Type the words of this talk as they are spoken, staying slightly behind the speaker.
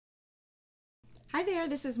Hi there,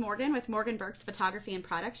 this is Morgan with Morgan Burke's Photography and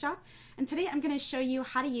Product Shop, and today I'm going to show you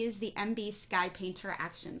how to use the MB Sky Painter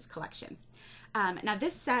Actions collection. Now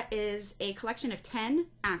this set is a collection of 10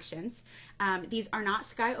 actions. These are not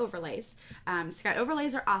sky overlays. Sky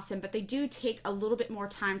overlays are awesome, but they do take a little bit more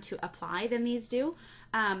time to apply than these do.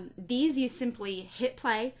 These you simply hit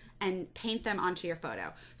play and paint them onto your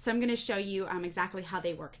photo. So I'm going to show you exactly how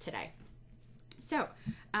they work today. So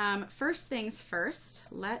first things first,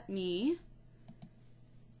 let me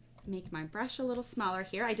make my brush a little smaller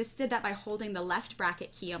here. I just did that by holding the left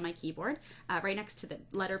bracket key on my keyboard right next to the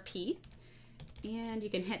letter P, and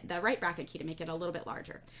you can hit the right bracket key to make it a little bit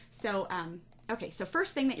larger. So okay, so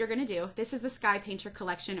first thing that you're going to do, this is the Sky Painter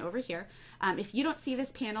collection over here. If you don't see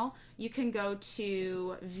this panel, you can go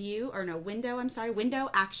to Window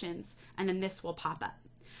Actions, and then this will pop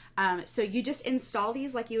up. So you just install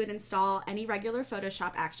these like you would install any regular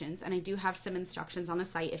Photoshop actions, and I do have some instructions on the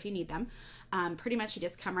site if you need them. Pretty much you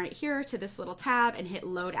just come right here to this little tab and hit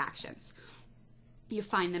Load Actions. You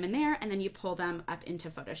find them in there and then you pull them up into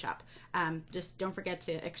Photoshop. Just don't forget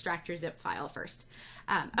to extract your zip file first.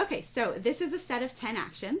 Okay, so this is a set of 10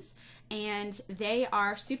 actions and they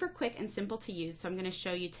are super quick and simple to use, so I'm going to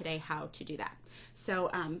show you today how to do that.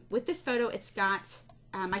 So with this photo, it's got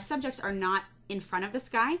my subjects are not in front of the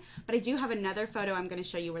sky, but I do have another photo I'm going to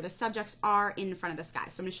show you where the subjects are in front of the sky.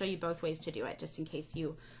 So I'm going to show you both ways to do it, just in case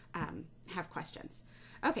you have questions.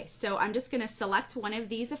 Okay, so I'm just going to select one of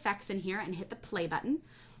these effects in here and hit the play button.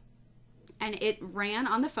 And it ran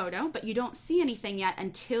on the photo, but you don't see anything yet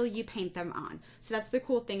until you paint them on. So that's the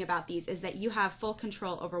cool thing about these, is that you have full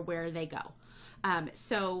control over where they go.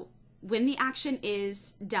 So when the action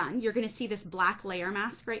is done, you're going to see this black layer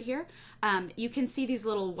mask right here. You can see these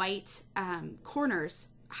little white corners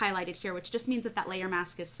highlighted here, which just means that that layer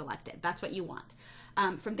mask is selected. That's what you want.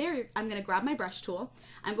 From there, I'm going to grab my brush tool.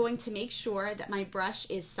 I'm going to make sure that my brush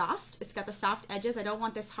is soft. It's got the soft edges. I don't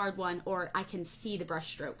want this hard one, or I can see the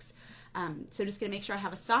brush strokes. So just going to make sure I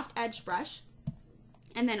have a soft edged brush.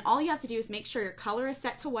 And then all you have to do is make sure your color is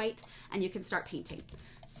set to white and you can start painting.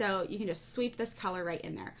 So you can just sweep this color right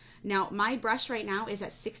in there. Now my brush right now is at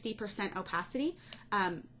 60% opacity.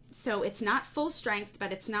 So it's not full strength,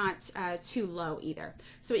 but it's not too low either.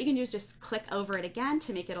 So what you can do is just click over it again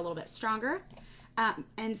to make it a little bit stronger.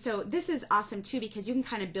 And so this is awesome too, because you can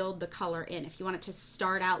kind of build the color in. If you want it to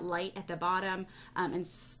start out light at the bottom and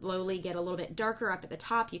slowly get a little bit darker up at the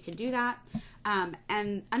top, you can do that.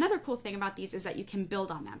 And another cool thing about these is that you can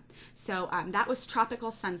build on them. So that was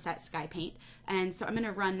Tropical Sunset Sky Paint. And so I'm going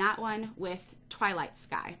to run that one with Twilight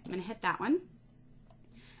Sky. I'm going to hit that one.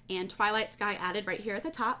 And Twilight Sky added right here at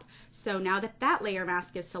the top. So now that that layer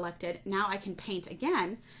mask is selected, now I can paint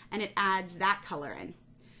again and it adds that color in.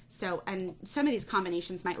 So, and some of these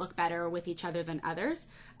combinations might look better with each other than others.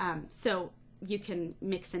 So you can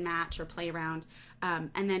mix and match or play around.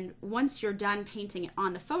 And then once you're done painting it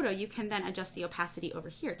on the photo, you can then adjust the opacity over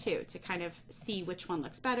here too, to kind of see which one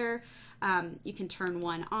looks better. You can turn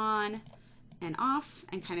one on and off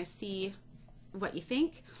and kind of see what you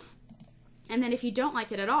think. And then if you don't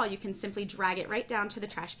like it at all, you can simply drag it right down to the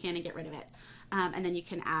trash can and get rid of it. And then you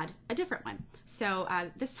can add a different one. So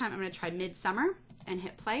this time I'm going to try Midsummer and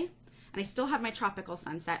hit play. And I still have my Tropical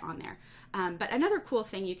Sunset on there. But another cool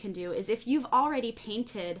thing you can do is if you've already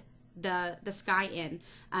painted the sky in,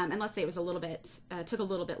 and let's say it was a little bit, took a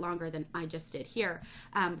little bit longer than I just did here,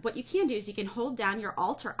 what you can do is you can hold down your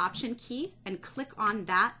Alt or Option key and click on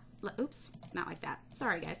that. Oops, not like that.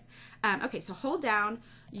 Sorry, guys. Okay, so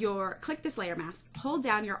click this layer mask, hold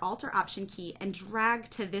down your Alt or Option key and drag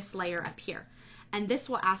to this layer up here. And this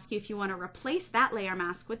will ask you if you want to replace that layer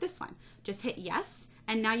mask with this one. Just hit yes,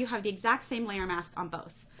 and now you have the exact same layer mask on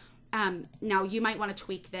both. Now you might want to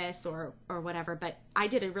tweak this or whatever, but I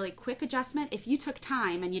did a really quick adjustment. If you took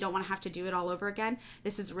time and you don't want to have to do it all over again,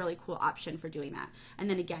 this is a really cool option for doing that. And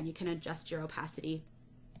then again, you can adjust your opacity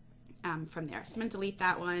from there. So I'm going to delete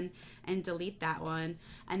that one and delete that one,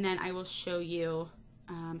 and then I will show you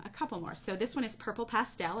a couple more. So this one is Purple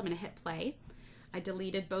Pastel. I'm going to hit play. I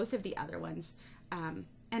deleted both of the other ones.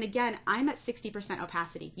 And again, I'm at 60%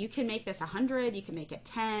 opacity. You can make this 100, you can make it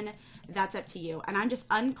 10, that's up to you. And I'm just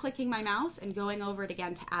unclicking my mouse and going over it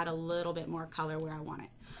again to add a little bit more color where I want it.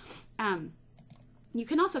 You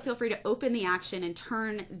can also feel free to open the action and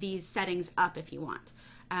turn these settings up if you want.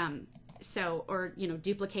 Or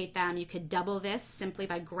duplicate them. You could double this simply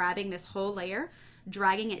by grabbing this whole layer,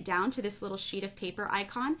 dragging it down to this little sheet of paper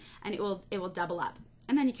icon, and it will double up.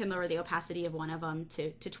 And then you can lower the opacity of one of them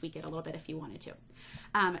to tweak it a little bit if you wanted to.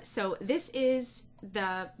 So this is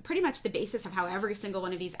pretty much the basis of how every single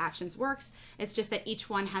one of these actions works. It's just that each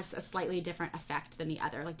one has a slightly different effect than the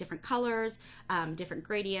other, like different colors, different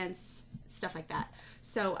gradients, stuff like that.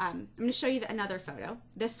 So I'm going to show you another photo.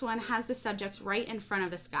 This one has the subjects right in front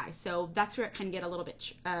of the sky. So that's where it can get a little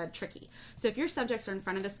bit tricky. So if your subjects are in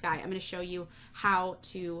front of the sky, I'm going to show you how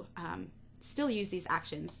to still use these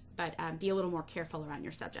actions, but be a little more careful around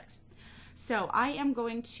your subjects. So I am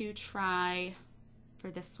going to try, for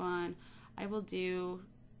this one, I will do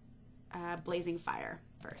Blazing Fire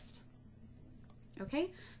first.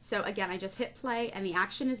 Okay, so again, I just hit play and the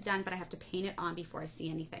action is done, but I have to paint it on before I see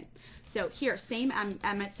anything. So here, same,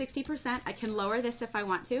 I'm at 60%. I can lower this if I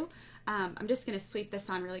want to. I'm just going to sweep this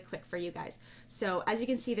on really quick for you guys. So as you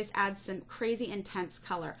can see, this adds some crazy intense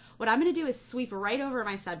color. What I'm going to do is sweep right over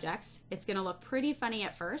my subjects. It's going to look pretty funny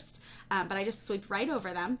at first, but I just sweep right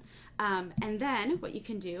over them. And then what you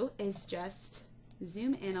can do is just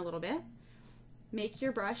zoom in a little bit, make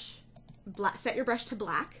your brush, set your brush to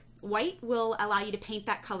black. White will allow you to paint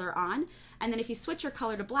that color on, and then if you switch your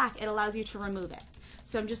color to black, it allows you to remove it.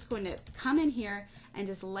 So I'm just going to come in here and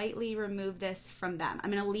just lightly remove this from them.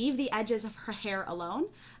 I'm going to leave the edges of her hair alone.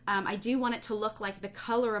 I do want it to look like the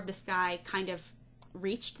color of the sky kind of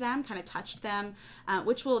reached them, kind of touched them,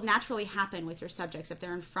 which will naturally happen with your subjects. If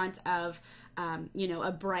they're in front of, you know,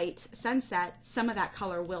 a bright sunset, some of that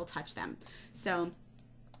color will touch them. So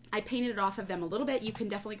I painted it off of them a little bit. You can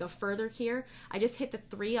definitely go further here. I just hit the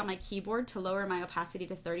 3 on my keyboard to lower my opacity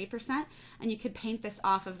to 30%, and you could paint this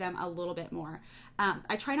off of them a little bit more.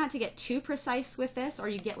 I try not to get too precise with this, or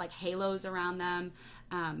you get like halos around them,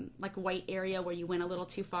 like a white area where you went a little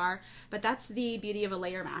too far. But that's the beauty of a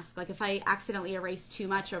layer mask. Like if I accidentally erase too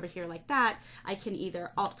much over here like that, I can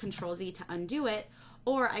either Alt-Control-Z to undo it,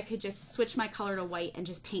 or I could just switch my color to white and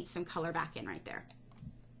just paint some color back in right there.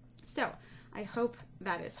 So I hope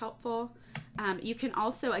that is helpful. You can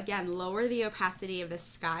also, again, lower the opacity of the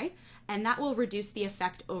sky, and that will reduce the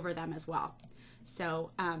effect over them as well.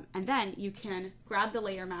 So, and then you can grab the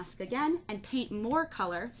layer mask again and paint more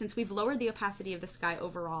color. Since we've lowered the opacity of the sky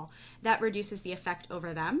overall, that reduces the effect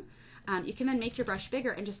over them. You can then make your brush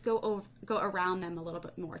bigger and just go around them a little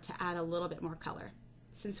bit more to add a little bit more color.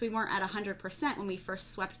 Since we weren't at 100% when we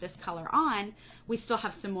first swept this color on, we still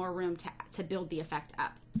have some more room to build the effect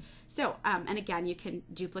up. So, and again, you can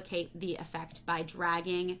duplicate the effect by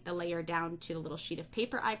dragging the layer down to the little sheet of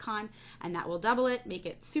paper icon, and that will double it, make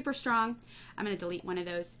it super strong. I'm going to delete one of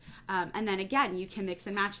those. And then again, you can mix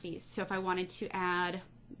and match these. So if I wanted to add,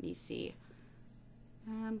 let me see,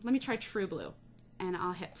 let me try True Blue, and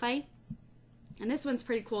I'll hit play. And this one's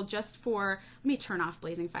pretty cool just for, let me turn off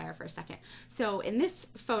Blazing Fire for a second. So in this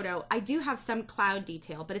photo, I do have some cloud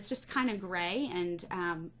detail, but it's just kind of gray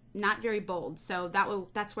and not very bold. So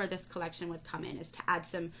that's where this collection would come in, is to add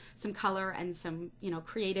some color and some, you know,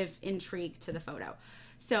 creative intrigue to the photo.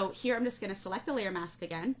 So here I'm just going to select the layer mask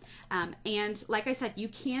again. And like I said, you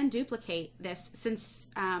can duplicate this since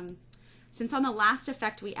on the last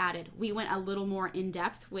effect we added, we went a little more in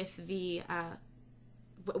depth with the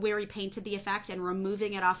where we painted the effect and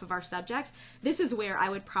removing it off of our subjects. This is where I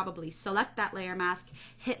would probably select that layer mask,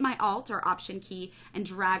 hit my Alt or Option key, and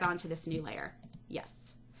drag onto this new layer. Yes.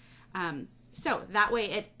 So that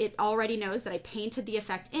way it already knows that I painted the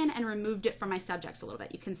effect in and removed it from my subjects a little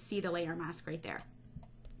bit. You can see the layer mask right there.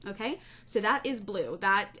 Okay, so that is blue.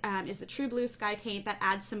 That is the True Blue Sky paint that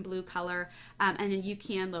adds some blue color, and then you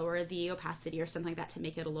can lower the opacity or something like that to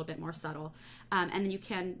make it a little bit more subtle. And then you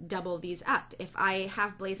can double these up. If I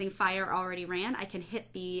have Blazing Fire already ran, I can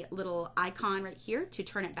hit the little icon right here to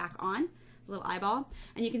turn it back on, little eyeball,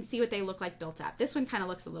 and you can see what they look like built up. This one kind of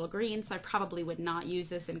looks a little green, so I probably would not use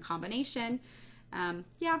this in combination.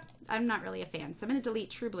 Yeah, I'm not really a fan, so I'm going to delete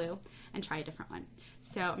True Blue and try a different one.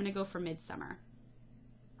 So I'm going to go for Midsummer.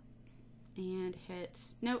 And hit,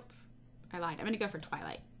 nope, I lied. I'm going to go for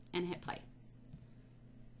Twilight and hit play.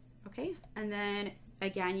 Okay, and then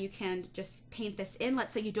again, you can just paint this in.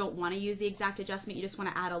 Let's say you don't want to use the exact adjustment. You just want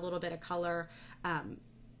to add a little bit of color,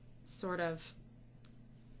 sort of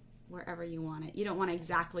wherever you want it. You don't want to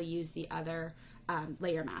exactly use the other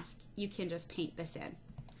layer mask. You can just paint this in.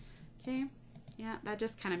 Okay, yeah, that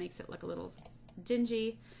just kind of makes it look a little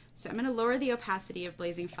dingy. So I'm going to lower the opacity of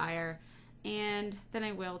Blazing Fire, and then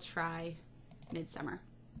I will try Midsummer.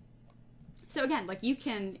 So again, like, you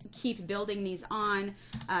can keep building these on,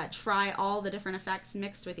 try all the different effects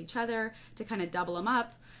mixed with each other to kind of double them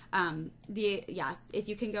up. If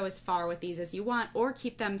you can go as far with these as you want, or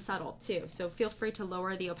keep them subtle too. So feel free to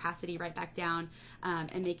lower the opacity right back down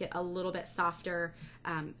and make it a little bit softer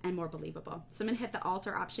and more believable. So I'm going to hit the Alt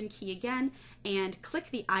or Option key again and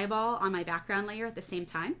click the eyeball on my background layer at the same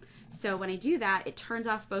time. So when I do that, it turns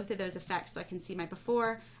off both of those effects so I can see my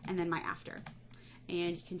before and then my after.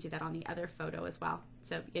 And you can do that on the other photo as well.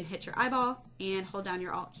 So you can hit your eyeball and hold down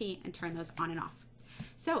your Alt key and turn those on and off.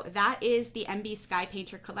 So that is the MB Sky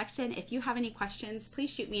Painter collection. If you have any questions,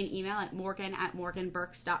 please shoot me an email at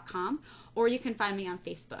morgan@morganburks.com, or you can find me on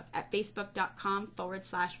Facebook at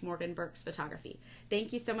facebook.com/Morgan Burks Photography.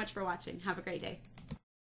 Thank you so much for watching. Have a great day.